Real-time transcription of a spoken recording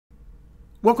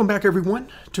Welcome back everyone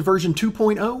to version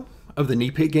 2.0 of the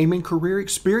KPG Gaming Career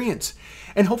Experience.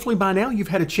 And hopefully by now you've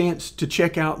had a chance to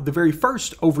check out the very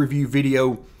first overview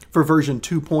video for version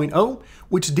 2.0,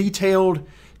 which detailed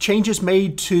changes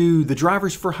made to the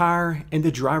drivers for hire and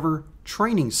the driver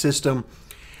training system.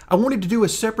 I wanted to do a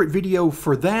separate video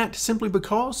for that simply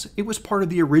because it was part of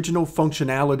the original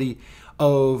functionality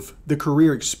of the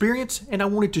career experience, and I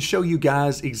wanted to show you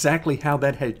guys exactly how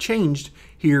that had changed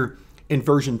here in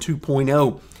version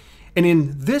 2.0. And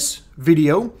in this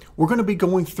video, we're going to be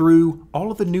going through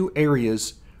all of the new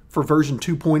areas for version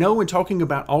 2.0 and talking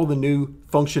about all the new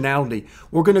functionality.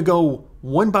 We're going to go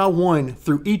one by one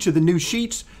through each of the new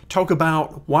sheets, talk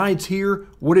about why it's here,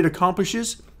 what it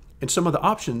accomplishes, and some of the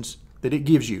options that it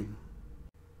gives you.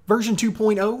 Version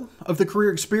 2.0 of the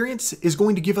career experience is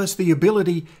going to give us the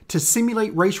ability to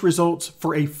simulate race results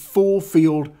for a full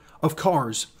field of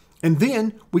cars. And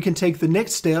then we can take the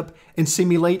next step and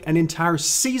simulate an entire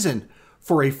season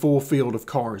for a full field of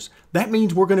cars. That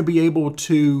means we're going to be able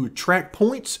to track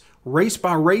points race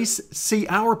by race, see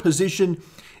our position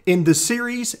in the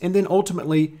series, and then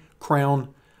ultimately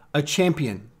crown a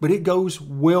champion. But it goes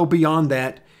well beyond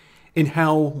that in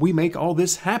how we make all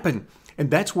this happen. And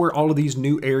that's where all of these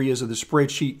new areas of the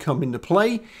spreadsheet come into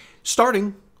play,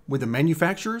 starting with the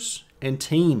manufacturers and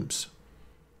teams.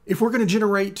 If we're going to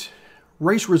generate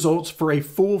race results for a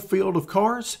full field of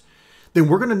cars, then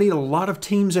we're going to need a lot of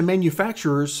teams and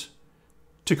manufacturers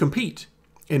to compete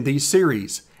in these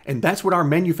series. And that's what our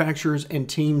manufacturers and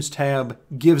teams tab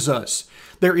gives us.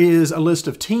 There is a list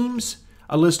of teams,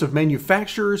 a list of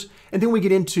manufacturers, and then we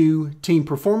get into team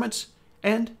performance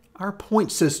and our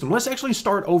point system. Let's actually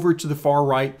start over to the far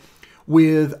right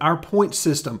with our point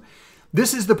system.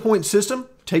 This is the point system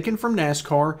taken from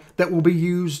NASCAR that will be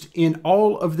used in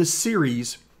all of the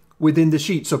series within the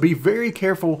sheet. So be very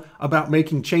careful about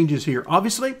making changes here.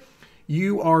 Obviously,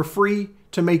 you are free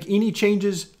to make any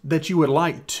changes that you would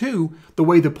like to the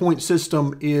way the point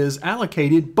system is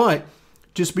allocated, but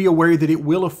just be aware that it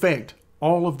will affect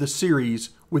all of the series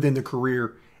within the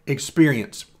career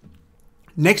experience.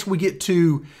 Next, we get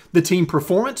to the team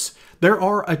performance. There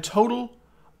are a total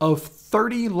of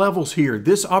 30 levels here.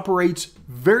 This operates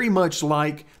very much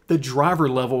like the driver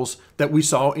levels that we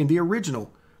saw in the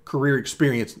original career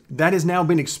experience. That has now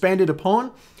been expanded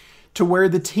upon to where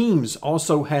the teams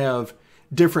also have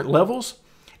different levels,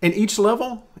 and each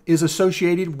level is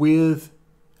associated with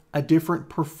a different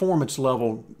performance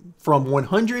level from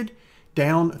 100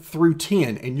 down through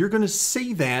 10. And you're going to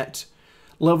see that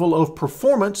level of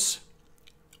performance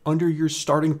under your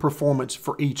starting performance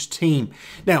for each team.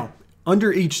 Now,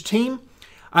 under each team,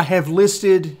 I have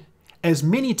listed as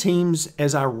many teams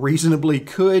as I reasonably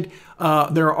could.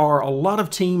 There are a lot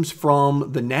of teams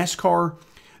from the NASCAR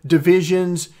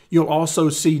divisions. You'll also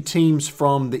see teams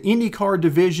from the IndyCar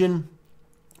division,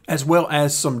 as well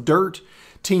as some dirt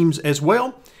teams as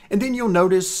well. And then you'll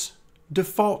notice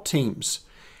default teams.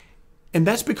 And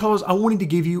that's because I wanted to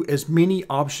give you as many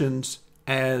options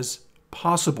as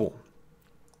possible.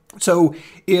 So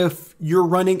if you're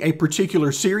running a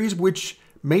particular series, which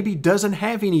maybe doesn't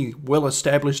have any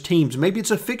well-established teams, maybe it's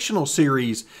a fictional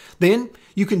series, then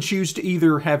you can choose to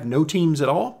either have no teams at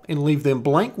all and leave them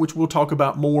blank, which we'll talk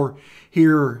about more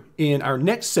here in our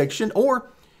next section,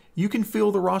 or you can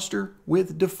fill the roster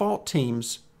with default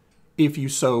teams if you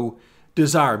so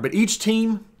desire. But each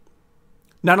team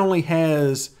not only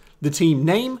has the team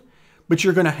name, but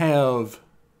you're going to have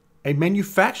a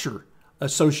manufacturer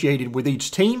associated with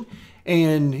each team.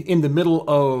 And in the middle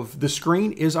of the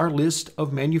screen is our list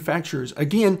of manufacturers.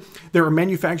 Again, there are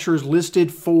manufacturers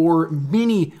listed for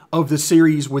many of the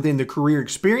series within the career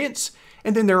experience.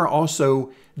 And then there are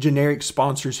also generic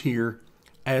sponsors here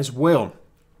as well.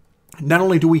 Not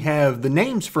only do we have the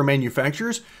names for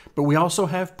manufacturers, but we also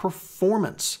have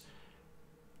performance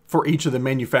for each of the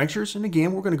manufacturers. And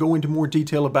again, we're going to go into more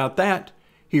detail about that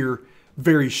here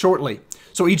very shortly.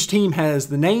 So each team has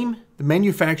the name, the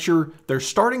manufacturer, their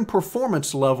starting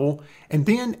performance level, and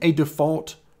then a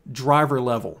default driver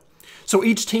level. So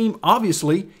each team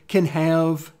obviously can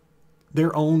have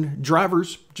their own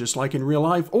drivers, just like in real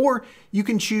life, or you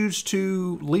can choose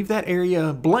to leave that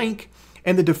area blank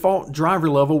and the default driver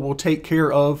level will take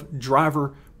care of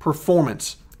driver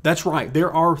performance. That's right,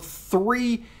 there are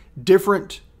 3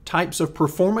 different types of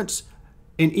performance,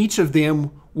 and each of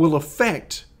them will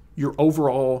affect your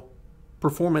overall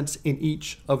performance in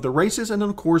each of the races, and then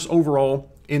of course overall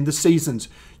in the seasons.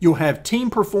 You'll have team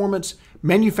performance,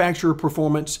 manufacturer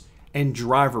performance, and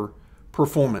driver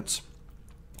performance.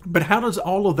 But how does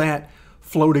all of that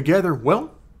flow together?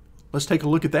 Well, let's take a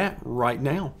look at that right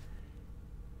now.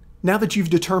 Now that you've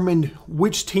determined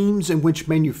which teams and which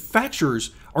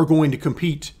manufacturers are going to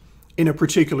compete in a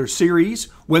particular series,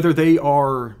 whether they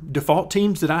are default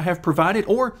teams that I have provided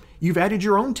or you've added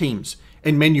your own teams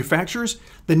and manufacturers,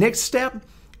 the next step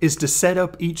is to set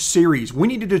up each series. We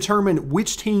need to determine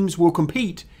which teams will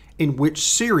compete in which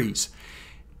series.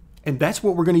 And that's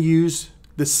what we're going to use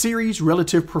the series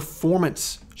relative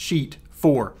performance sheet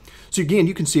for. So again,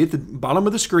 you can see at the bottom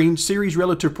of the screen, series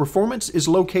relative performance is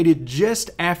located just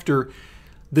after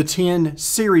the 10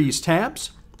 series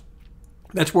tabs.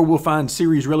 That's where we'll find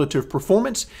series relative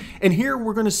performance. And here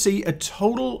we're going to see a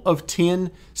total of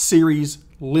 10 series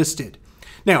listed.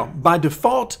 Now, by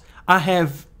default, I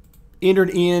have entered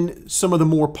in some of the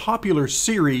more popular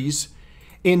series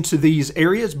into these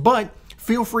areas, but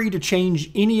feel free to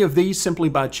change any of these simply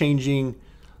by changing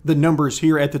the numbers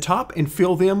here at the top and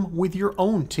fill them with your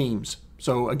own teams.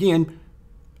 So again,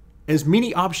 as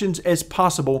many options as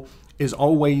possible is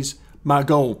always my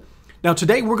goal. Now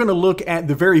today we're going to look at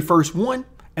the very first one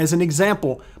as an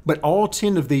example, but all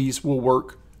 10 of these will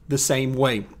work the same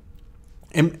way.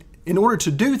 And in order to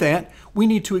do that, we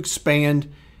need to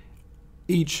expand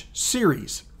each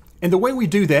series. And the way we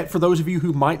do that, for those of you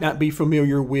who might not be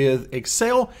familiar with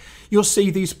Excel, you'll see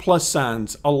these plus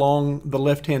signs along the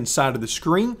left-hand side of the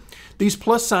screen. These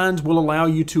plus signs will allow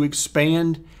you to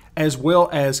expand as well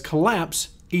as collapse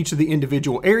each of the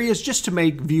individual areas just to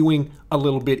make viewing a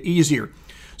little bit easier.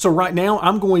 So right now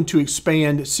I'm going to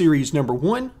expand series number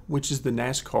 1, which is the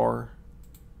NASCAR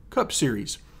Cup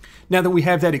Series. Now that we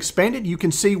have that expanded, you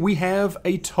can see we have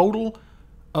a total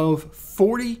of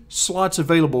 40 slots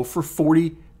available for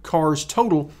 40 cars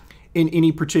total in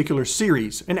any particular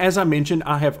series. And as I mentioned,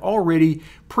 I have already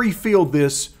pre-filled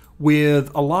this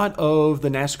with a lot of the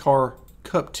NASCAR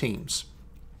Cup teams.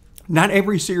 Not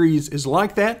every series is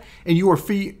like that, and you are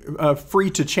free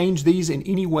to change these in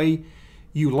any way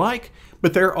you like,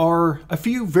 but there are a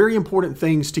few very important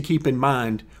things to keep in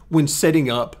mind when setting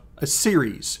up a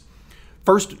series.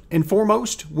 First and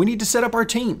foremost, we need to set up our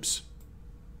teams.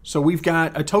 So we've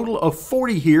got a total of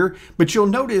 40 here, but you'll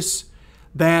notice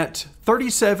that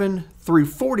 37 through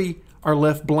 40 are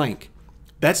left blank.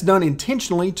 That's done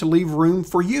intentionally to leave room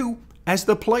for you as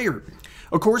the player.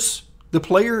 Of course, the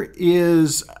player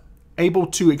is able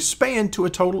to expand to a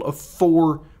total of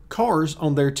 4 cars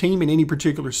on their team in any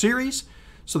particular series.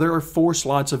 So there are 4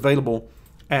 slots available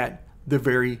at the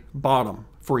very bottom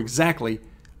for exactly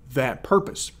that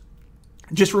purpose.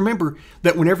 Just remember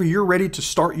that whenever you're ready to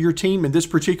start your team in this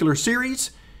particular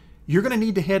series, you're going to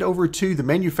need to head over to the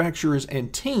manufacturers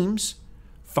and teams,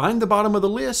 find the bottom of the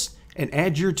list, and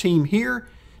add your team here,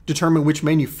 determine which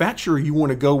manufacturer you want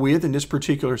to go with in this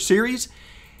particular series,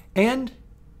 and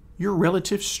your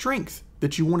relative strength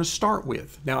that you want to start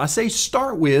with. Now, I say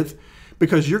start with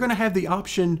because you're going to have the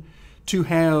option to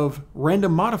have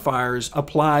random modifiers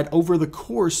applied over the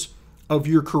course of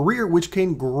your career, which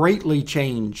can greatly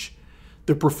change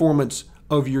the performance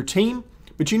of your team.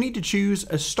 But you need to choose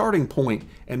a starting point,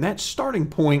 and that starting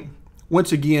point,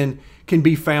 once again, can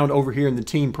be found over here in the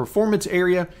team performance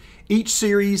area. Each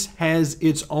series has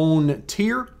its own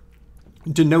tier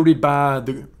denoted by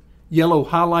the yellow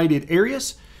highlighted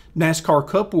areas. NASCAR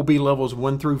Cup will be levels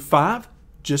 1 through 5,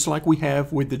 just like we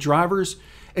have with the drivers.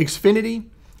 Xfinity,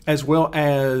 as well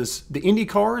as the Indy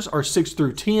cars, are 6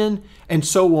 through 10, and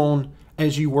so on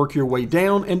as you work your way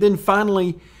down. And then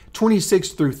finally, 26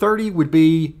 through 30 would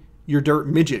be your dirt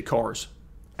midget cars,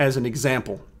 as an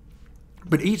example.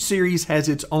 But each series has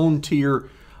its own tier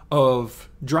of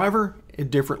driver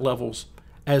at different levels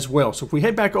as well. So if we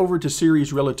head back over to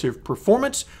series relative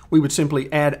performance, we would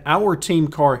simply add our team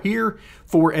car here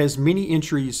for as many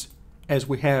entries as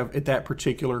we have at that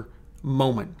particular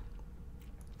moment.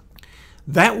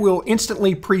 That will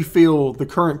instantly pre-fill the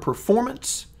current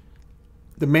performance,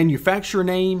 the manufacturer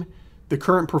name, the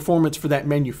current performance for that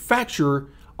manufacturer.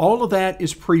 All of that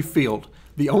is pre-filled.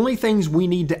 The only things we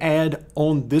need to add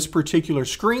on this particular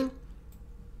screen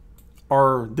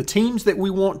are the teams that we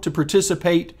want to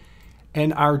participate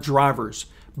and our drivers.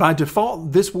 By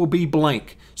default, this will be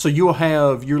blank, so you'll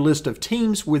have your list of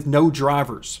teams with no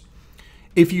drivers.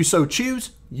 If you so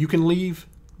choose, you can leave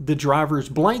the drivers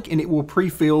blank and it will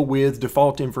pre-fill with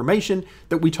default information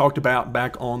that we talked about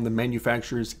back on the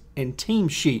manufacturers and team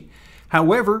sheet.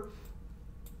 However,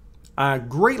 I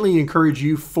greatly encourage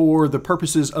you, for the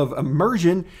purposes of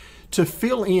immersion, to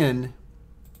fill in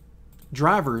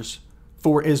drivers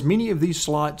for as many of these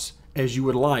slots as you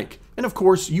would like. And of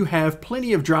course, you have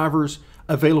plenty of drivers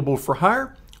available for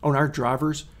hire on our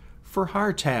Drivers for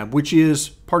Hire tab, which is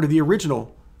part of the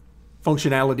original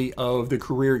functionality of the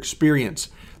Career Experience.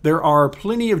 There are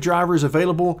plenty of drivers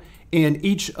available in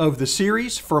each of the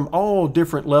series from all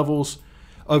different levels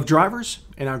of drivers,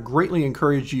 and I greatly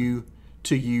encourage you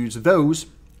to use those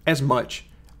as much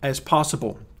as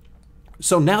possible.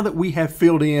 So now that we have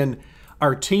filled in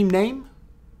our team name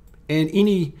and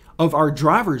any of our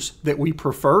drivers that we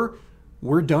prefer,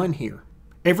 we're done here.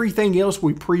 Everything else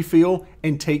we pre-fill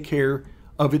and take care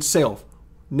of itself.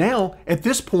 Now, at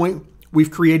this point,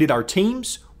 we've created our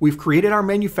teams, we've created our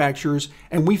manufacturers,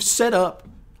 and we've set up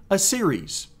a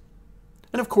series.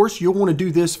 And of course, you'll want to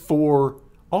do this for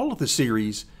all of the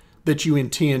series that you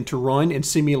intend to run and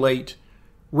simulate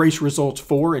race results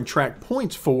for and track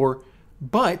points for.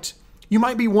 But you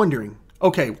might be wondering,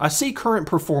 okay, I see current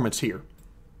performance here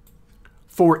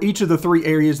for each of the three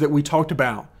areas that we talked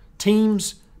about: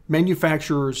 teams,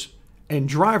 manufacturers, and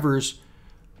drivers.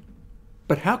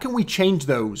 But how can we change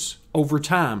those over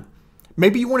time?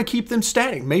 Maybe you want to keep them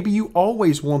static. Maybe you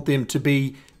always want them to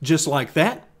be just like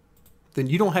that. Then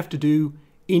you don't have to do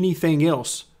anything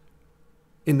else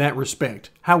in that respect.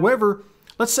 However,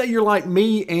 let's say you're like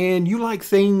me and you like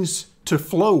things to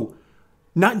flow,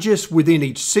 not just within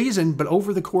each season, but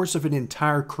over the course of an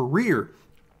entire career.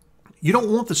 You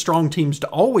don't want the strong teams to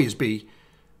always be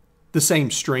the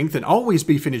same strength and always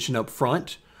be finishing up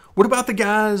front. What about the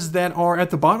guys that are at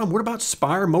the bottom? What about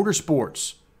Spire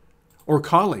Motorsports or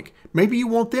Colic? Maybe you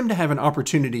want them to have an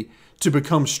opportunity to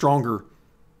become stronger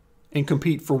and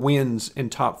compete for wins and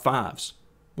top fives.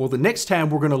 Well, the next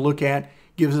tab we're going to look at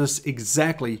gives us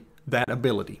exactly that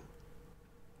ability.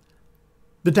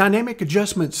 The dynamic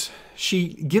adjustments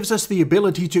sheet gives us the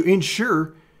ability to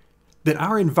ensure that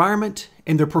our environment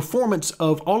and the performance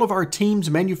of all of our teams,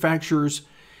 manufacturers,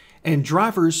 and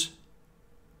drivers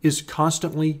is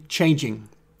constantly changing.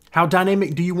 How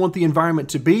dynamic do you want the environment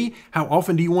to be? How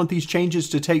often do you want these changes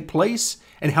to take place?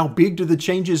 And how big do the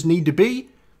changes need to be?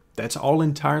 That's all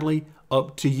entirely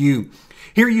up to you.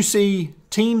 Here you see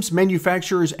teams,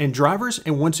 manufacturers, and drivers.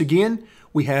 And once again,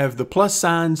 we have the plus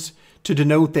signs to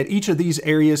denote that each of these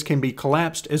areas can be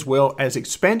collapsed as well as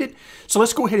expanded. So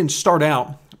let's go ahead and start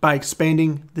out by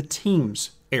expanding the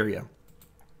teams area.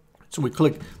 So we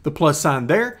click the plus sign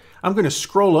there. I'm going to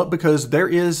scroll up because there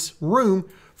is room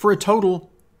for a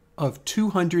total of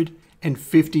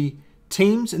 250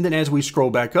 teams. And then as we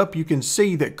scroll back up, you can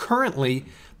see that currently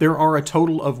there are a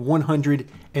total of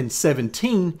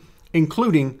 117,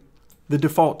 including the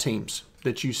default teams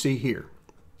that you see here.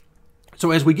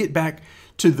 So as we get back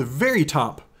to the very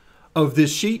top of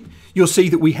this sheet, you'll see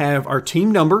that we have our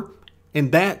team number,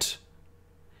 and that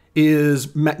is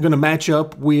going to match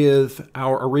up with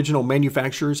our original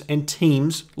manufacturers and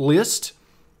teams list.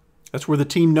 That's where the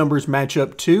team numbers match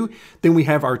up to. Then we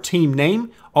have our team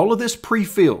name. All of this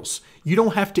pre-fills. You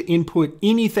don't have to input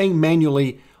anything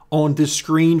manually on this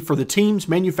screen for the teams,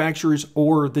 manufacturers,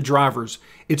 or the drivers.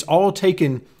 It's all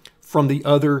taken from the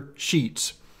other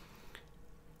sheets.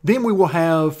 Then we will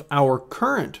have our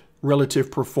current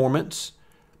relative performance,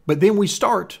 but then we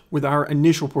start with our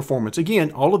initial performance.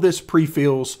 Again, all of this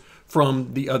pre-fills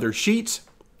from the other sheets.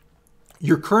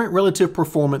 Your current relative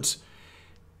performance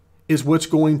is what's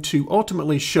going to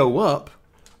ultimately show up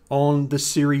on the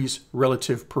series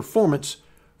relative performance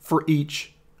for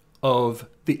each of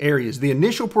the areas. The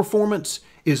initial performance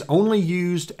is only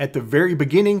used at the very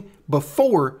beginning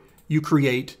before you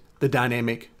create the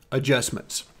dynamic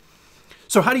adjustments.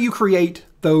 So how do you create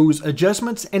those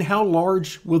adjustments, and how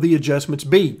large will the adjustments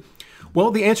be?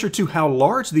 Well, the answer to how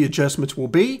large the adjustments will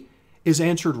be is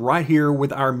answered right here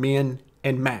with our min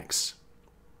and max.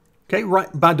 Okay, right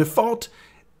by default,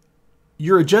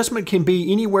 your adjustment can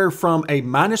be anywhere from a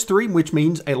 -3, which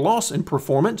means a loss in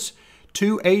performance,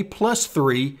 to a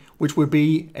 +3, which would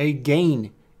be a gain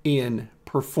in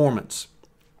performance.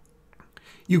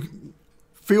 You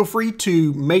feel free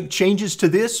to make changes to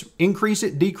this, increase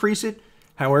it, decrease it,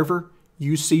 however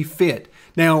you see fit.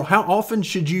 Now, how often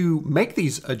should you make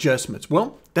these adjustments?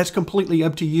 Well, that's completely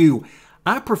up to you.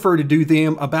 I prefer to do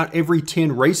them about every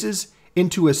 10 races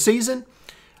into a season.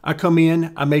 I come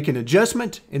in, I make an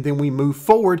adjustment, and then we move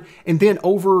forward. And then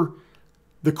over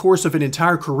the course of an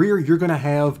entire career, you're going to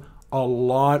have a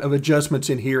lot of adjustments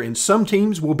in here. And some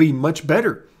teams will be much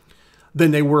better than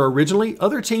they were originally.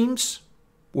 Other teams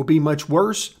will be much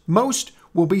worse. Most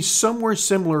will be somewhere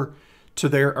similar to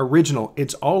their original.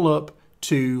 It's all up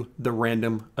to the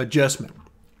random adjustment.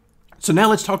 So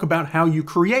now let's talk about how you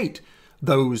create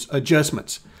those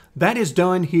adjustments. That is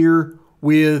done here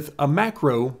with a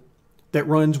macro that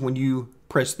runs when you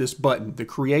press this button, the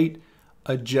Create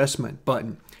Adjustment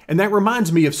button. And that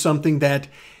reminds me of something that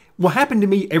will happen to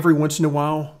me every once in a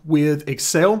while with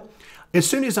Excel. As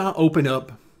soon as I open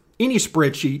up any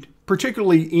spreadsheet,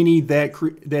 particularly any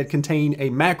that contain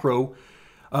a macro,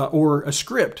 or a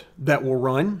script that will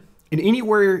run. And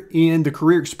anywhere in the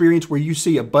career experience where you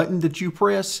see a button that you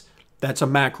press, that's a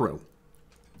macro.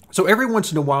 So every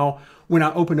once in a while, when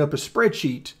I open up a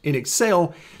spreadsheet in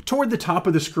Excel, toward the top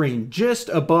of the screen, just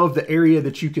above the area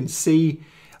that you can see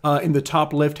in the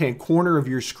top left-hand corner of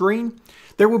your screen,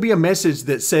 there will be a message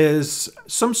that says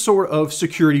some sort of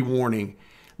security warning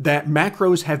that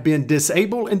macros have been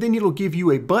disabled, and then it'll give you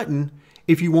a button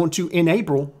if you want to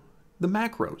enable the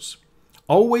macros.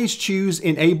 Always choose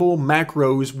enable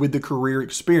macros with the career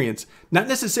experience. Not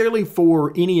necessarily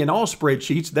for any and all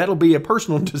spreadsheets, that'll be a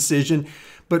personal decision,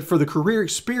 but for the career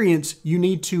experience, you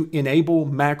need to enable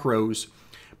macros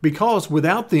because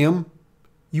without them,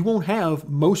 you won't have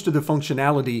most of the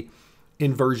functionality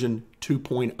in version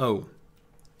 2.0.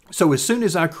 So as soon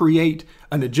as I create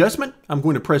an adjustment, I'm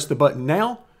going to press the button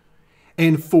now.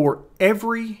 And for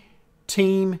every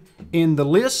team in the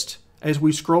list, as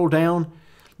we scroll down,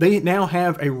 they now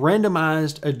have a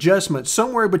randomized adjustment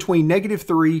somewhere between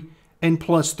 -3 and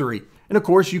 +3. And of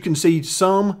course, you can see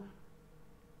some,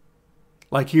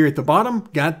 like here at the bottom,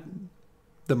 got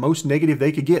the most negative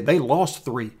they could get. They lost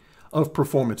 3 of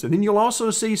performance. And then you'll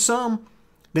also see some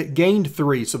that gained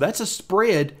 3. So that's a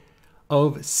spread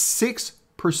of 6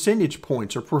 percentage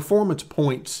points or performance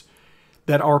points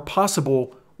that are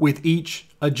possible with each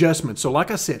adjustment. So like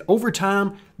I said, over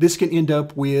time, this can end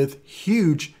up with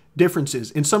huge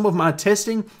differences. In some of my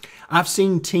testing, I've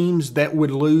seen teams that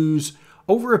would lose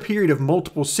over a period of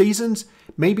multiple seasons,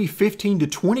 maybe 15 to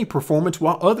 20 performance,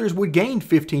 while others would gain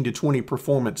 15 to 20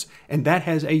 performance. And that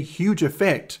has a huge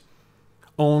effect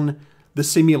on the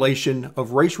simulation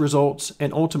of race results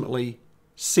and ultimately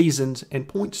seasons and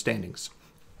point standings.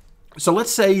 So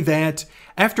let's say that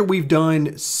after we've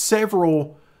done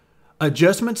several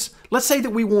adjustments, let's say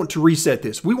that we want to reset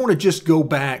this. We want to just go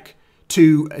back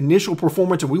to initial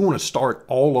performance and we want to start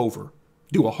all over.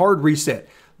 Do a hard reset.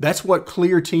 That's what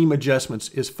Clear Team Adjustments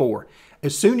is for.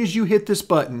 As soon as you hit this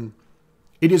button,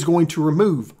 it is going to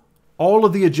remove all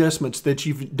of the adjustments that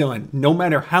you've done, no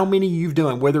matter how many you've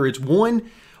done, whether it's 1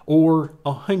 or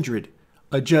 100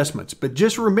 adjustments. But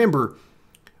just remember,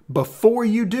 before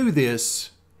you do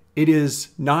this, it is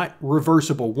not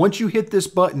reversible. Once you hit this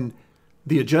button,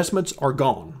 the adjustments are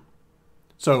gone.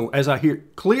 So as I hear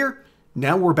clear,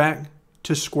 now we're back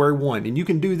to square one. And you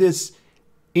can do this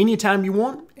anytime you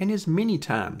want and as many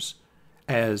times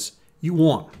as you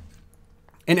want.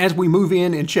 And as we move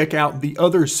in and check out the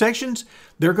other sections,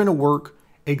 they're going to work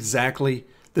exactly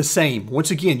the same.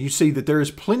 Once again, you see that there is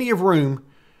plenty of room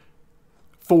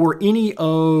for any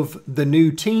of the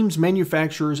new teams,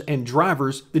 manufacturers, and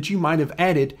drivers that you might have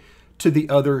added to the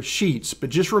other sheets. But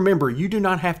just remember, you do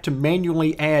not have to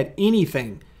manually add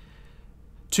anything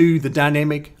to the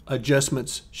dynamic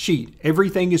adjustments sheet.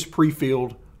 Everything is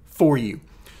pre-filled for you.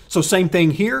 So same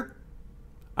thing here.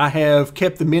 I have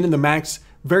kept the min and the max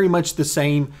very much the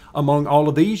same among all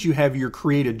of these. You have your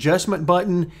create adjustment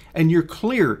button and your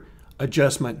clear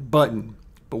adjustment button.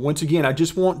 But once again, I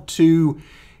just want to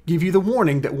give you the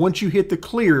warning that once you hit the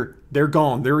clear, they're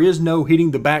gone. There is no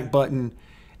hitting the back button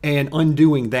and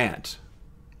undoing that.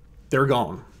 They're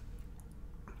gone.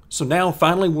 So now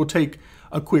finally we'll take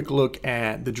a quick look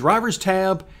at the drivers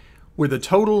tab with a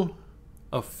total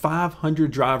of 500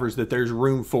 drivers that there's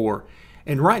room for.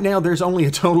 And right now there's only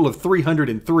a total of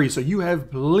 303, so you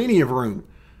have plenty of room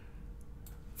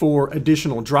for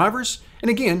additional drivers. And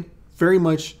again, very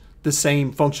much the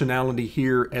same functionality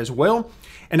here as well.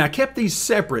 And I kept these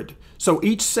separate, so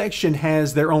each section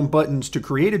has their own buttons to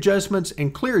create adjustments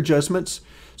and clear adjustments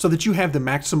so that you have the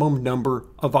maximum number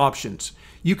of options.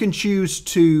 You can choose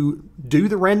to do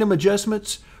the random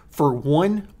adjustments for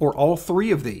one or all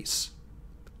 3 of these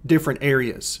different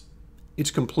areas.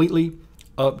 It's completely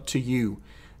up to you.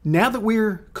 Now that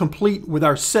we're complete with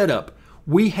our setup,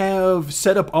 we have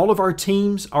set up all of our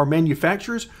teams, our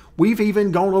manufacturers. We've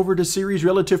even gone over to series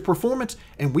relative performance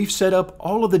and we've set up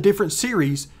all of the different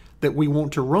series that we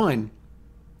want to run.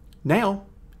 Now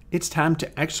it's time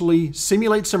to actually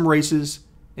simulate some races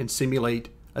and simulate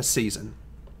a season.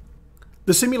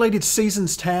 The Simulated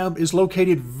Seasons tab is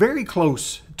located very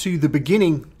close to the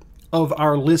beginning of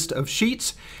our list of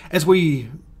sheets. As we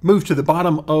move to the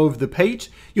bottom of the page,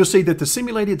 you'll see that the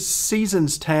Simulated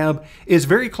Seasons tab is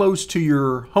very close to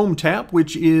your Home tab,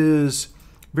 which is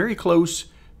very close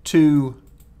to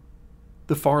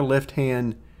the far left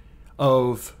hand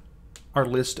of our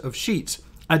list of sheets.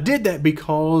 I did that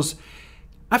because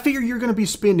I figure you're going to be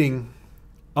spending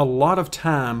a lot of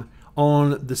time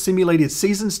on the Simulated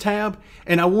Seasons tab,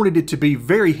 and I wanted it to be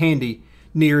very handy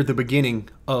near the beginning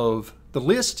of the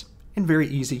list and very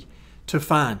easy to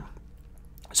find.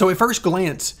 So at first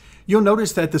glance, you'll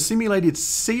notice that the simulated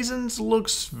seasons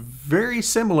looks very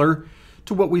similar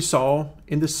to what we saw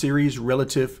in the series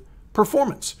relative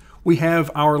performance. We have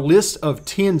our list of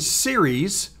 10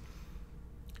 series,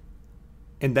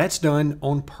 and that's done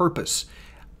on purpose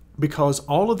because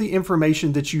all of the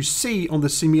information that you see on the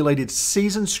simulated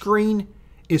season screen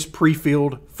is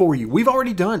pre-filled for you. We've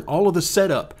already done all of the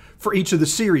setup for each of the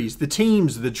series, the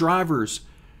teams, the drivers,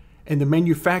 and the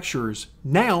manufacturers.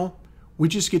 Now we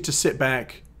just get to sit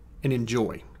back and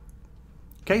enjoy.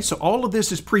 Okay, so all of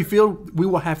this is pre-filled. We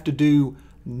will have to do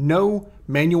no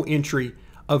manual entry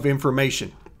of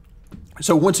information.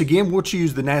 So once again, we'll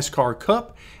choose the NASCAR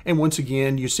Cup. And once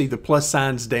again, you see the plus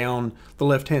signs down the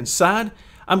left-hand side.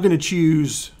 I'm going to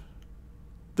choose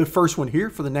the first one here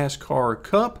for the NASCAR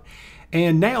Cup.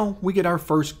 And now we get our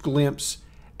first glimpse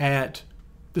at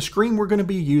the screen we're going to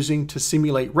be using to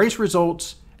simulate race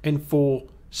results and full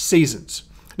seasons.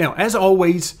 Now, as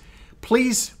always,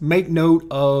 please make note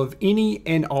of any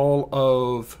and all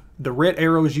of the red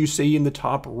arrows you see in the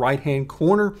top right-hand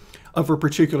corner of a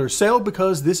particular cell,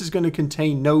 because this is going to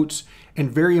contain notes and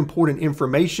very important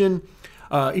information,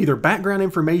 either background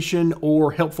information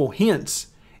or helpful hints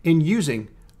in using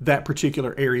that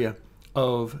particular area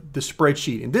of the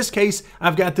spreadsheet. In this case,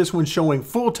 I've got this one showing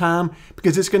full time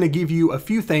because it's going to give you a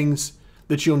few things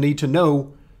that you'll need to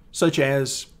know, such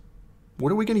as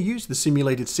what are we going to use the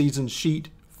simulated season sheet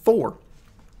for?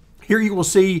 Here you will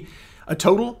see a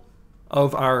total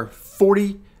of our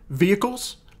 40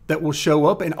 vehicles that will show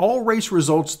up, and all race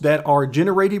results that are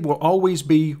generated will always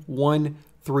be 1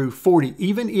 through 40,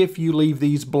 even if you leave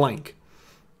these blank.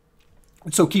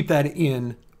 So keep that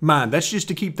in mind. That's just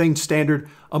to keep things standard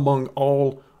among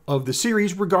all of the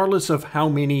series, regardless of how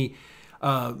many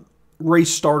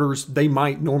race starters they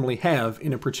might normally have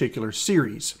in a particular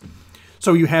series.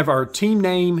 So you have our team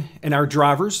name and our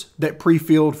drivers that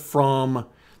pre-filled from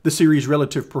the series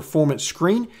relative performance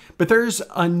screen, but there's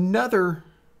another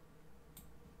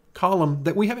column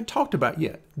that we haven't talked about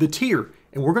yet, the tier,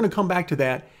 and we're going to come back to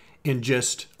that in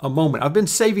just a moment. I've been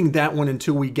saving that one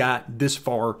until we got this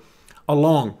far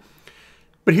along.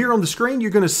 But here on the screen, you're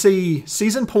going to see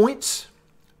season points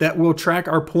that will track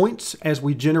our points as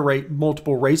we generate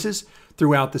multiple races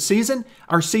throughout the season,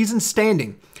 our season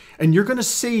standing. And you're going to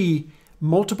see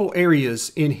multiple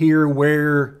areas in here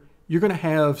where you're going to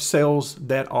have cells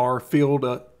that are filled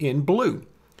in blue.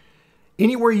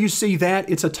 Anywhere you see that,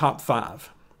 it's a top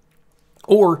 5.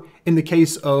 Or in the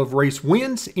case of race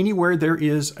wins, anywhere there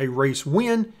is a race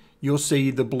win, you'll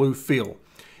see the blue fill.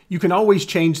 You can always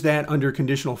change that under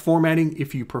conditional formatting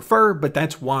if you prefer, but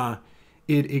that's why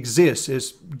it exists,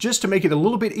 is just to make it a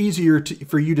little bit easier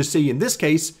for you to see, in this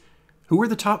case, who are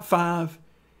the top 5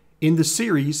 in the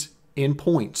series in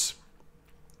points.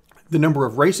 The number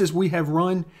of races we have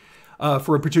run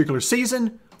for a particular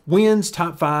season, wins,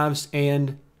 top 5s,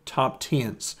 and top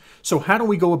 10s. So how do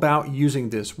we go about using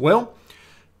this? Well,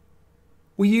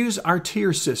 we use our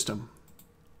tier system.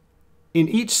 In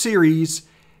each series,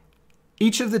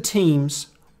 each of the teams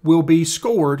will be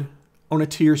scored on a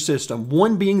tier system,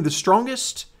 1 being the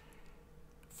strongest,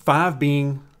 5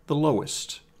 being the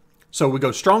lowest. So we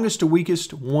go strongest to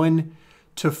weakest, 1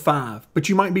 to 5. But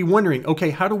you might be wondering,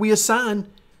 okay, how do we assign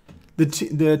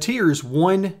the tiers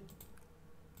 1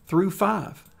 through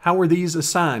 5? How are these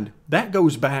assigned? That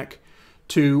goes back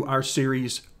to our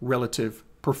series relative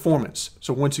performance.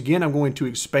 So once again, I'm going to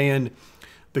expand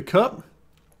the cup.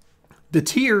 The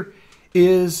tier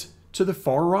is to the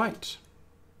far right.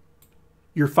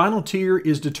 Your final tier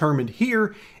is determined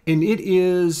here, and it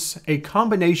is a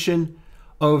combination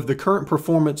of the current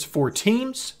performance for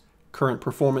teams, current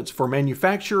performance for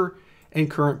manufacturer, and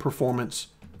current performance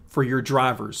for your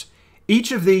drivers.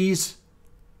 Each of these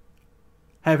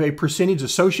have a percentage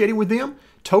associated with them.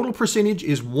 Total percentage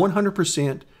is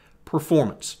 100%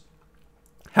 performance.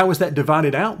 How is that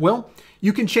divided out? Well,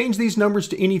 you can change these numbers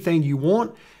to anything you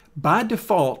want. By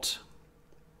default,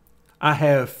 I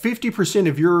have 50%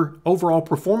 of your overall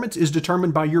performance is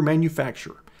determined by your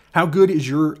manufacturer. How good is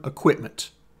your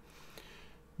equipment?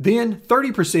 Then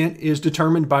 30% is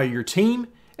determined by your team.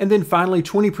 And then finally,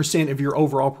 20% of your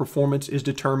overall performance is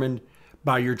determined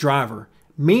by your driver,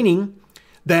 meaning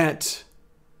that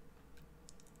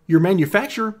your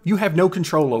manufacturer, you have no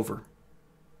control over.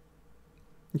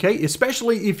 Okay,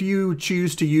 especially if you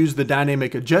choose to use the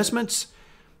dynamic adjustments,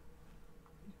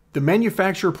 the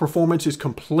manufacturer performance is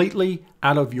completely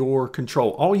out of your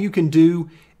control. All you can do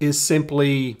is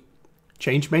simply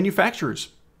change manufacturers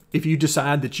if you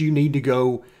decide that you need to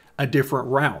go a different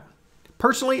route.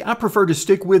 Personally, I prefer to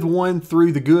stick with one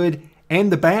through the good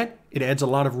and the bad. It adds a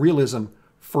lot of realism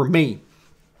for me.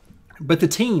 But the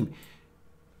team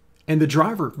and the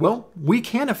driver, well, we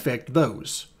can affect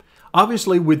those.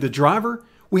 Obviously, with the driver,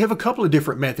 we have a couple of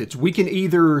different methods. We can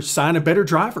either sign a better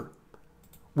driver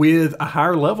with a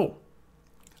higher level.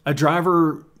 A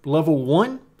driver level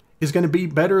 1 is going to be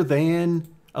better than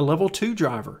a level 2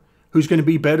 driver, who's going to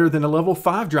be better than a level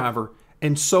 5 driver,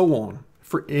 and so on.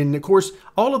 And of course,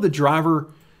 all of the driver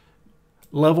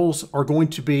levels are going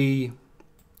to be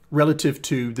relative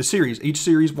to the series. Each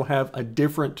series will have a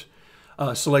different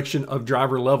selection of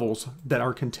driver levels that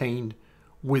are contained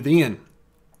within.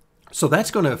 So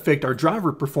that's going to affect our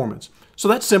driver performance. So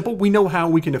that's simple. We know how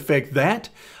we can affect that.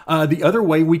 The other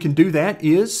way we can do that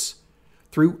is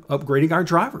through upgrading our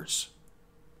drivers.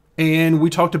 And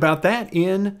we talked about that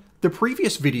in the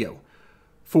previous video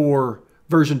for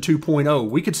version 2.0.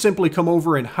 We could simply come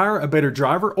over and hire a better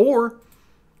driver, or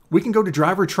we can go to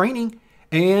driver training,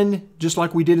 and just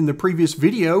like we did in the previous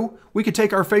video, we could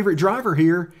take our favorite driver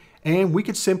here and we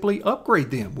could simply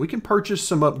upgrade them. We can purchase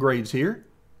some upgrades here.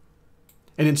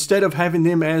 And instead of having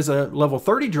them as a level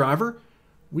 30 driver,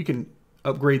 we can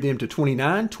upgrade them to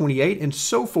 29, 28, and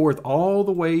so forth all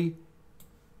the way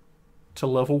to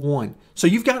level 1. So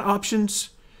you've got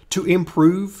options to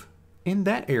improve in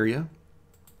that area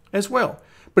as well.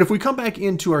 But if we come back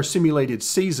into our simulated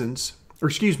seasons, or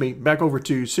excuse me, back over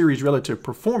to series relative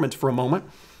performance for a moment,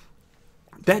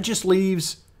 that just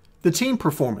leaves the team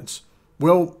performance.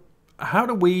 Well, how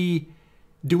do we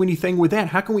do anything with that?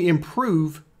 How can we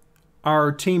improve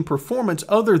our team performance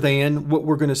other than what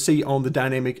we're going to see on the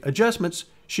dynamic adjustments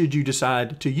should you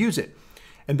decide to use it?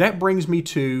 And that brings me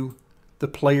to the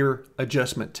player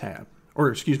adjustment tab, or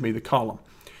excuse me, the column.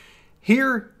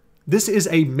 Here, this is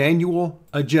a manual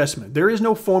adjustment. There is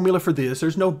no formula for this.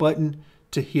 There's no button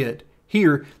to hit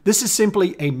here. This is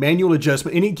simply a manual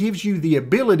adjustment, and it gives you the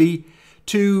ability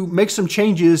to make some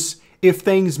changes if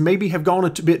things maybe have gone a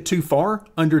bit too far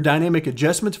under dynamic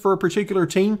adjustments for a particular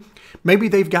team. Maybe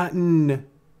they've gotten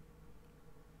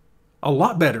a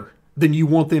lot better than you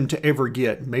want them to ever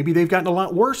get. Maybe they've gotten a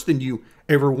lot worse than you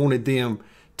ever wanted them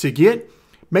to get.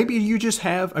 Maybe you just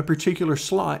have a particular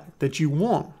slot that you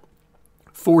want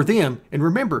for them. And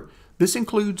remember, this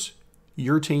includes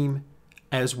your team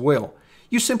as well.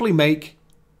 You simply make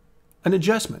an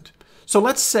adjustment. So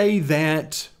let's say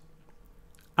that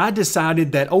I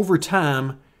decided that over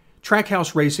time,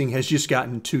 Trackhouse Racing has just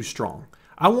gotten too strong.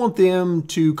 I want them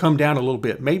to come down a little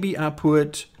bit. Maybe I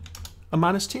put a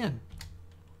 -10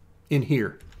 in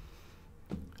here.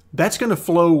 That's going to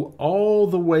flow all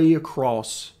the way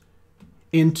across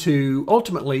into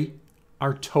ultimately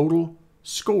our total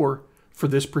score for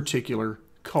this particular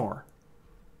car.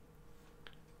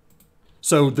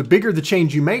 So the bigger the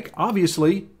change you make,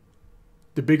 obviously,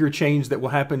 the bigger change that will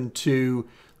happen to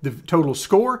the total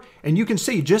score. And you can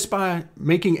see just by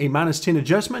making a -10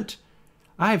 adjustment,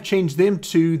 I have changed them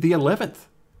to the 11th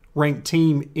ranked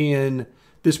team in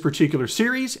this particular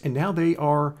series. And now they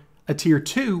are a tier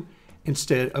 2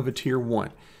 instead of a tier 1.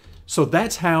 So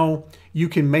that's how you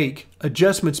can make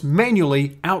adjustments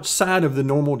manually outside of the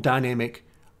normal dynamic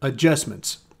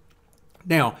adjustments.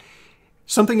 Now,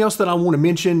 something else that I want to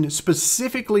mention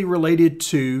specifically related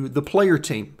to the player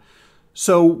team.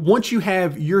 So once you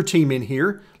have your team in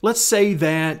here, let's say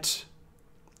that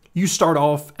you start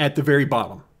off at the very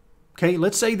bottom. Okay,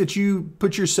 let's say that you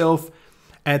put yourself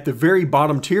at the very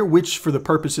bottom tier, which for the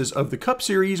purposes of the Cup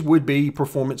Series would be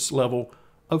performance level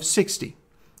of 60.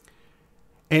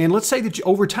 And let's say that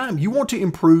over time you want to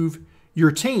improve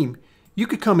your team. You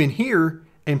could come in here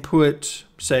and put,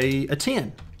 say, a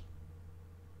 10.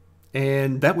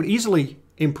 And that would easily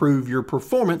improve your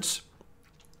performance.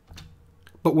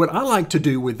 But what I like to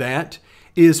do with that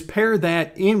is pair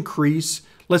that increase.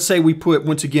 Let's say we put,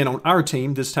 once again on our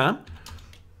team this time,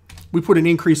 we put an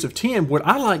increase of 10. What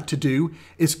I like to do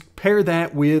is pair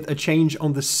that with a change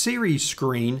on the series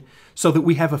screen so that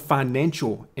we have a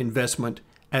financial investment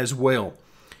as well.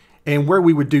 And where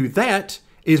we would do that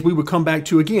is we would come back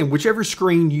to, again, whichever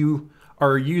screen you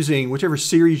are using, whichever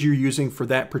series you're using for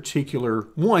that particular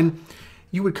one,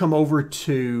 you would come over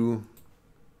to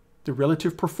the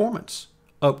relative performance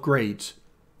upgrades.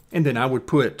 And then I would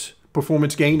put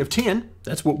performance gain of 10.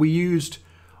 That's what we used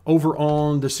over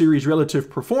on the series relative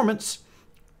performance.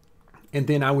 And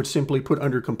then I would simply put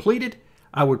under completed,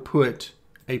 I would put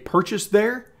a purchase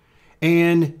there,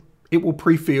 and it will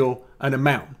pre-fill an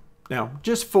amount. Now,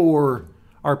 just for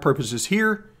our purposes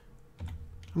here,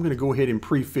 I'm going to go ahead and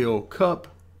pre-fill Cup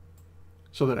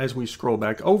so that as we scroll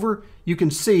back over, you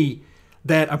can see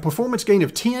that a performance gain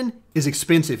of 10 is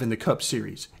expensive in the Cup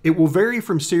Series. It will vary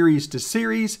from series to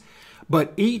series,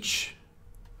 but each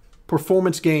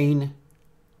performance gain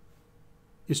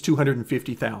is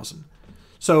 $250,000.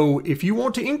 So if you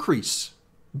want to increase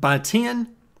by 10,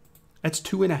 that's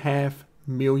 $2.5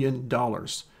 million.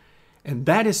 And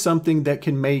that is something that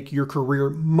can make your career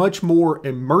much more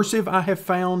immersive, I have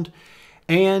found,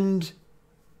 and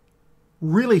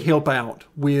really help out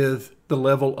with the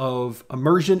level of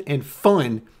immersion and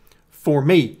fun for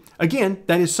me. Again,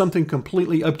 that is something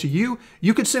completely up to you.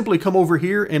 You could simply come over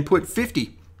here and put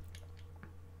 50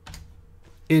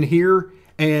 in here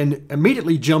and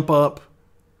immediately jump up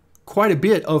quite a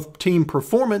bit of team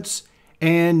performance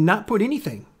and not put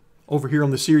anything over here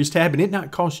on the series tab and it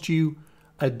not cost you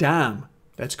a dime.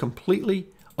 That's completely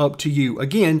up to you.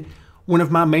 Again, one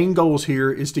of my main goals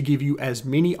here is to give you as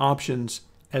many options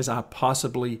as I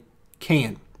possibly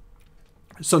can.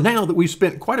 So now that we've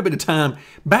spent quite a bit of time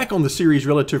back on the series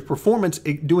relative performance,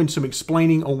 doing some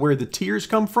explaining on where the tiers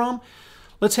come from,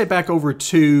 let's head back over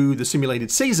to the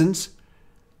simulated seasons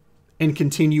and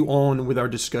continue on with our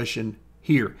discussion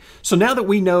here. So now that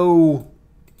we know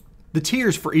the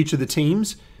tiers for each of the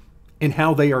teams and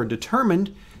how they are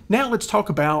determined, now let's talk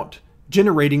about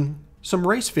generating some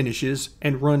race finishes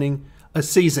and running a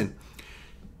season.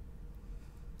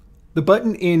 The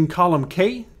button in column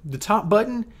K, the top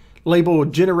button,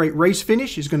 labeled Generate Race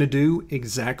Finish, is going to do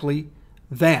exactly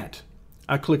that.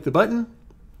 I click the button,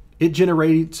 it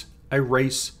generates a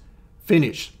race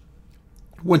finish.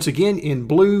 Once again, in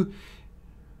blue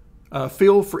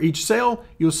fill for each cell,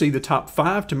 you'll see the top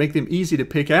 5 to make them easy to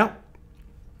pick out.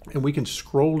 And we can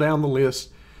scroll down the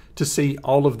list to see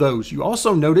all of those. You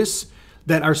also notice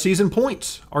that our season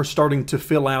points are starting to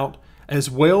fill out, as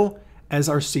well as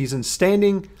our season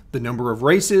standing, the number of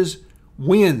races,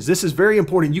 wins. This is very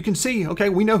important. You can see, okay,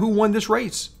 we know who won this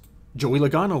race. Joey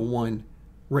Logano won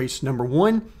race number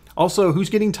 1. Also, who's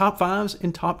getting top 5s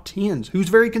and top 10s, who's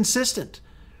very consistent.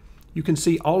 You can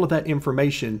see all of that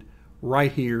information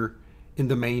right here in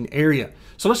the main area.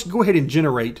 So let's go ahead and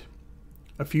generate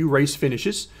a few race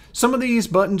finishes. Some of these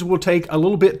buttons will take a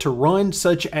little bit to run,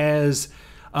 such as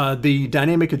the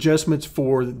dynamic adjustments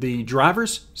for the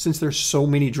drivers, since there's so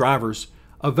many drivers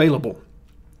available.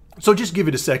 So just give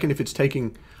it a second if it's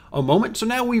taking a moment. So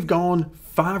now we've gone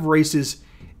 5 races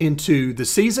into the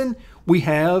season. We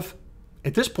have,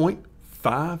 at this point,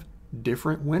 5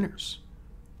 different winners.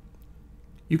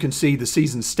 You can see the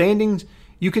season standings.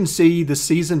 You can see the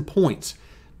season points.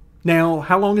 Now,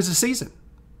 how long is a season?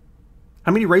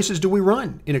 How many races do we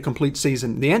run in a complete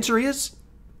season? The answer is,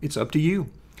 it's up to you.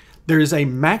 There is a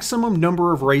maximum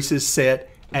number of races set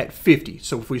at 50.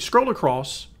 So if we scroll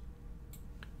across,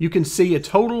 you can see a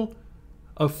total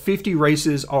of 50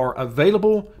 races are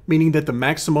available, meaning that the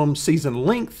maximum season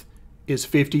length is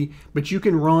 50, but you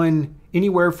can run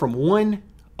anywhere from 1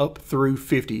 up through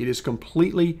 50. It is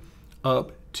completely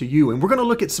up to you. And we're going to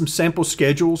look at some sample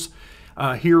schedules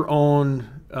here on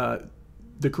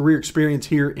the career experience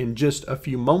here in just a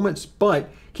few moments, but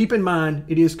keep in mind,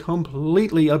 it is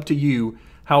completely up to you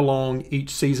how long each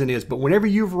season is. But whenever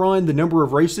you've run the number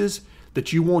of races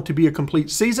that you want to be a complete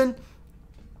season,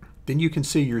 then you can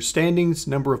see your standings,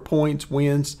 number of points,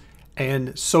 wins,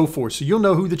 and so forth. So you'll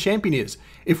know who the champion is.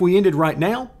 If we ended right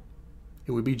now,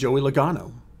 it would be Joey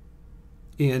Logano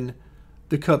in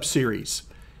the Cup Series.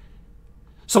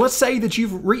 So let's say that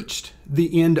you've reached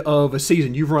the end of a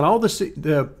season. You've run all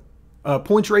the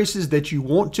points races that you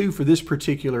want to for this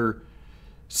particular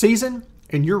season,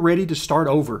 and you're ready to start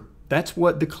over. That's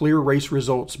what the Clear Race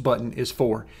Results button is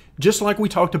for. Just like we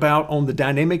talked about on the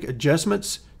Dynamic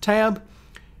Adjustments tab,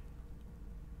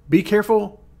 be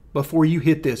careful before you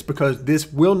hit this, because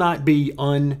this will not be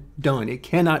undone. It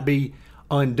cannot be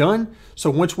undone. So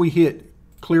once we hit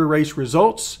Clear Race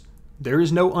Results, there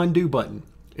is no undo button.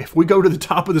 If we go to the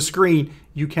top of the screen,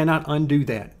 you cannot undo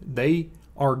that. They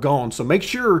are gone. So make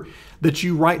sure that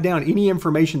you write down any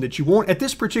information that you want. At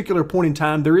this particular point in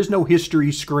time, there is no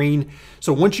history screen.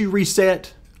 So once you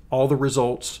reset, all the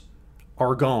results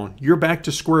are gone. You're back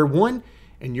to square one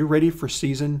and you're ready for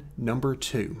season number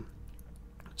 2.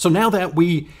 So now that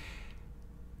we've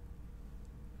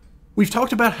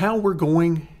talked about how we're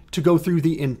going to go through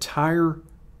the entire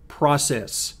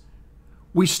process.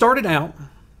 We started out,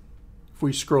 if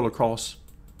we scroll across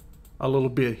a little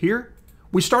bit here,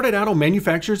 we started out on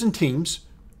manufacturers and teams.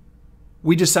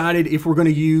 We decided if we're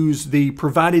going to use the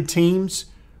provided teams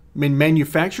and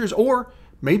manufacturers, or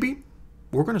maybe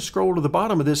we're going to scroll to the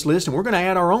bottom of this list and we're going to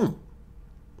add our own.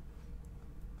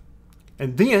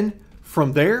 And then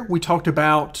from there, we talked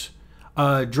about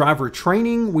driver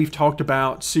training. We've talked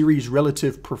about series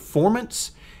relative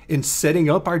performance in setting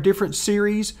up our different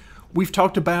series. We've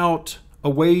talked about a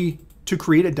way to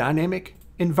create a dynamic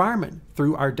environment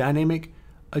through our dynamic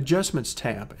adjustments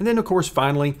tab. And then of course,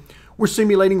 finally, We're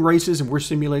simulating races and we're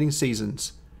simulating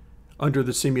seasons under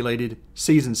the Simulated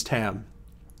Seasons tab.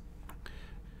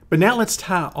 But now let's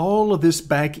tie all of this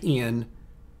back in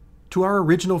to our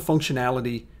original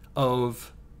functionality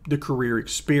of the career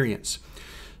experience.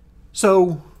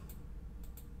 So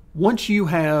once you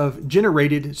have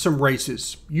generated some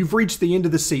races, you've reached the end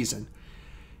of the season,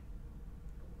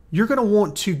 you're going to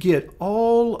want to get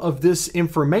all of this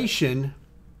information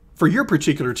for your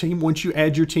particular team. Once you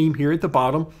add your team here at the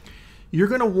bottom, you're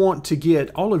going to want to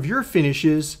get all of your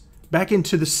finishes back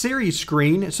into the series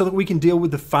screen so that we can deal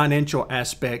with the financial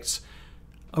aspects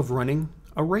of running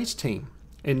a race team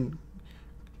and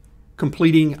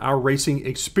completing our racing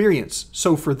experience.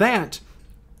 So for that,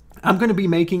 I'm going to be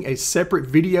making a separate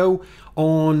video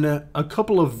on a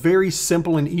couple of very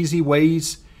simple and easy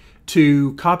ways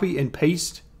to copy and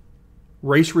paste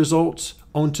race results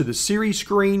onto the series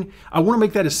screen. I want to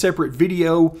make that a separate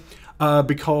video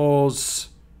because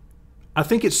I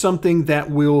think it's something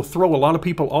that will throw a lot of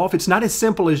people off. It's not as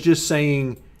simple as just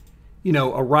saying, you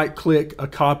know, a right click, a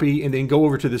copy, and then go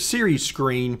over to the series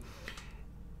screen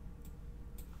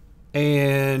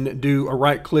and do a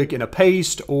right click and a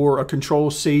paste, or a control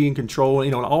C and control,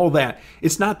 you know, and all that.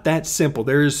 It's not that simple.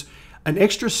 There's an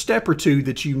extra step or two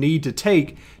that you need to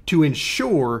take to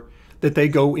ensure that they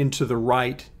go into the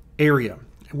right area.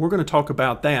 And we're going to talk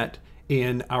about that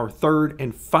in our third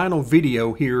and final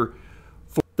video here.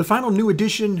 The final new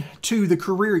addition to the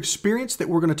career experience that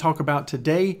we're going to talk about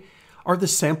today are the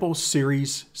sample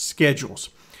series schedules.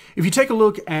 If you take a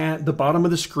look at the bottom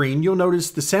of the screen, you'll notice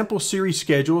the sample series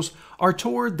schedules are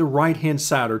toward the right-hand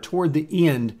side, or toward the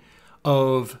end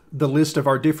of the list of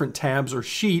our different tabs or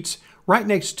sheets, right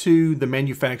next to the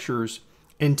manufacturers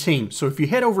and teams. So if you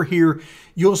head over here,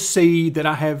 you'll see that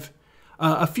I have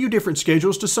a few different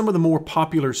schedules to some of the more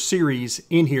popular series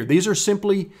in here. These are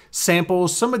simply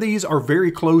samples. Some of these are very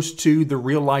close to the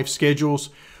real-life schedules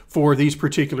for these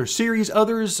particular series.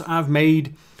 Others I've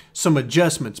made some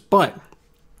adjustments, but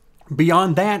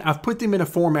beyond that, I've put them in a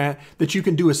format that you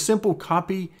can do a simple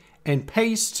copy and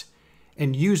paste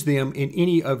and use them in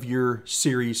any of your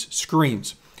series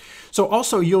screens. So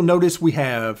also you'll notice we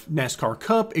have NASCAR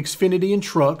Cup, Xfinity, and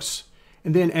Trucks.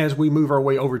 And then as we move our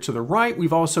way over to the right,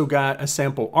 we've also got a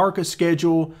sample ARCA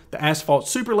schedule, the Asphalt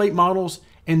Super Late models,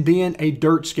 and then a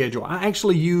dirt schedule. I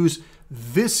actually use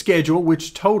this schedule,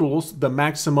 which totals the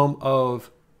maximum of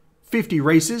 50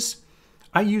 races.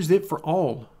 I used it for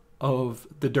all of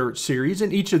the dirt series,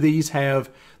 and each of these have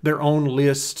their own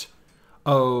list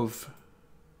of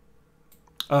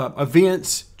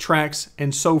events, tracks,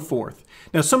 and so forth.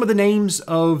 Now, some of the names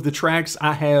of the tracks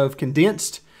I have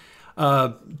condensed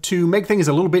to make things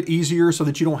a little bit easier so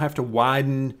that you don't have to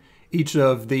widen each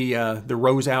of the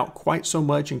rows out quite so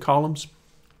much in columns.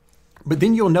 But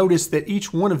then you'll notice that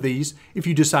each one of these, if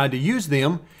you decide to use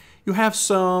them, you have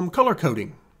some color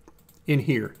coding in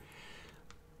here.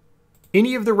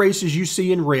 Any of the races you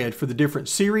see in red for the different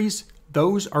series,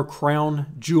 those are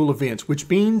crown jewel events, which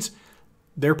means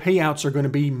their payouts are going to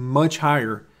be much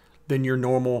higher than your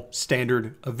normal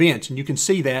standard events. And you can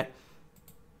see that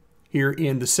here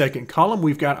in the second column.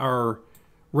 We've got our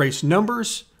race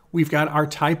numbers. We've got our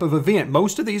type of event.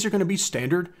 Most of these are going to be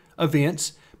standard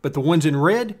events, but the ones in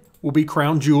red will be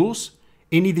crown jewels.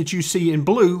 Any that you see in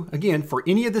blue, again, for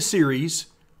any of the series,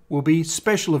 will be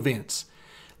special events.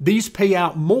 These pay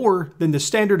out more than the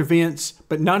standard events,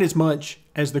 but not as much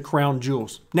as the crown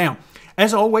jewels. Now,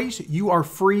 as always, you are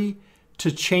free to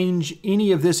change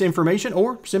any of this information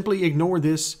or simply ignore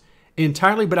this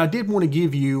entirely, but I did want to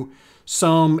give you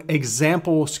some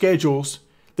example schedules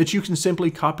that you can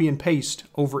simply copy and paste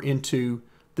over into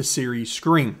the series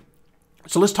screen.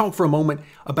 So let's talk for a moment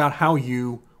about how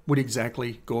you would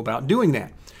exactly go about doing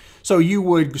that. So you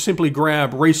would simply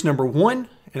grab race number 1,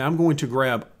 and I'm going to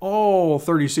grab all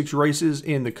 36 races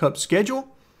in the Cup schedule.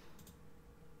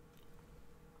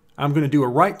 I'm going to do a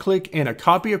right click and a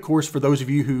copy. Of course, for those of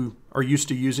you who are used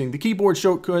to using the keyboard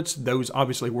shortcuts, those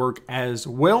obviously work as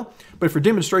well. But for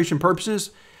demonstration purposes,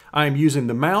 I'm using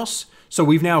the mouse. So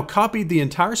we've now copied the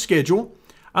entire schedule.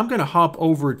 I'm going to hop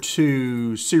over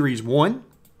to Series 1,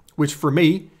 which for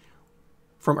me,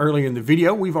 from earlier in the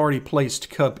video, we've already placed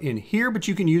Cup in here, but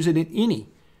you can use it in any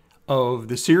of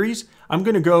the series. I'm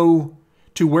going to go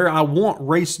to where I want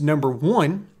race number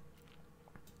 1.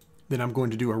 Then I'm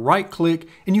going to do a right click,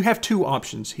 and you have two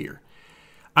options here.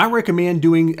 I recommend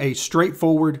doing a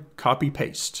straightforward copy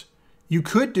paste. You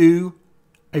could do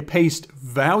a paste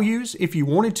values if you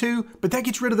wanted to, but that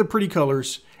gets rid of the pretty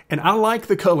colors. And I like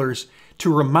the colors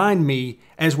to remind me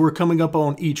as we're coming up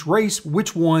on each race,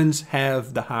 which ones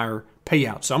have the higher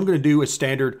payout. So I'm going to do a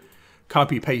standard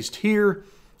copy paste here.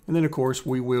 And then of course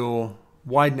we will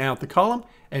widen out the column,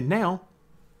 and now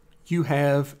you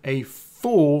have a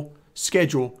full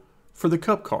schedule for the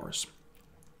Cup cars.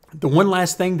 The one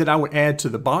last thing that I would add to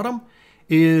the bottom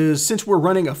is, since we're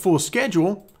running a full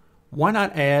schedule, why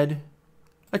not add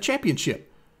a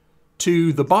championship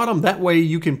to the bottom? That way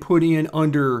you can put in,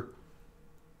 under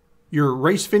your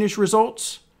race finish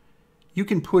results, you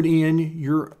can put in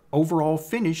your overall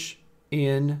finish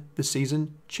in the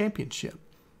season championship.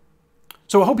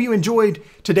 So I hope you enjoyed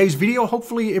today's video.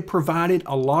 Hopefully it provided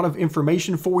a lot of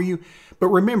information for you. But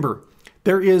remember,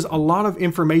 there is a lot of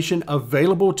information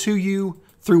available to you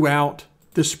throughout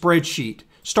the spreadsheet,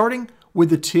 starting with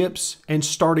the tips and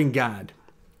starting guide.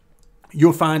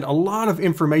 You'll find a lot of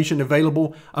information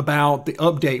available about the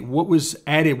update, what was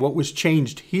added, what was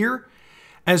changed here,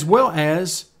 as well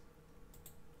as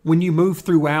when you move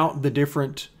throughout the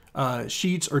different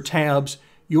sheets or tabs,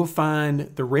 you'll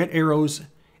find the red arrows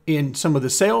in some of the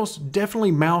cells.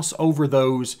 Definitely mouse over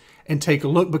those and take a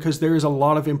look, because there is a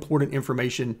lot of important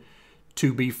information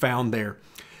to be found there.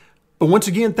 But once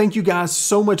again, thank you guys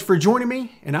so much for joining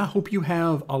me, and I hope you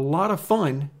have a lot of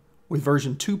fun with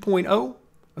version 2.0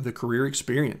 of the Career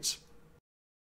Experience.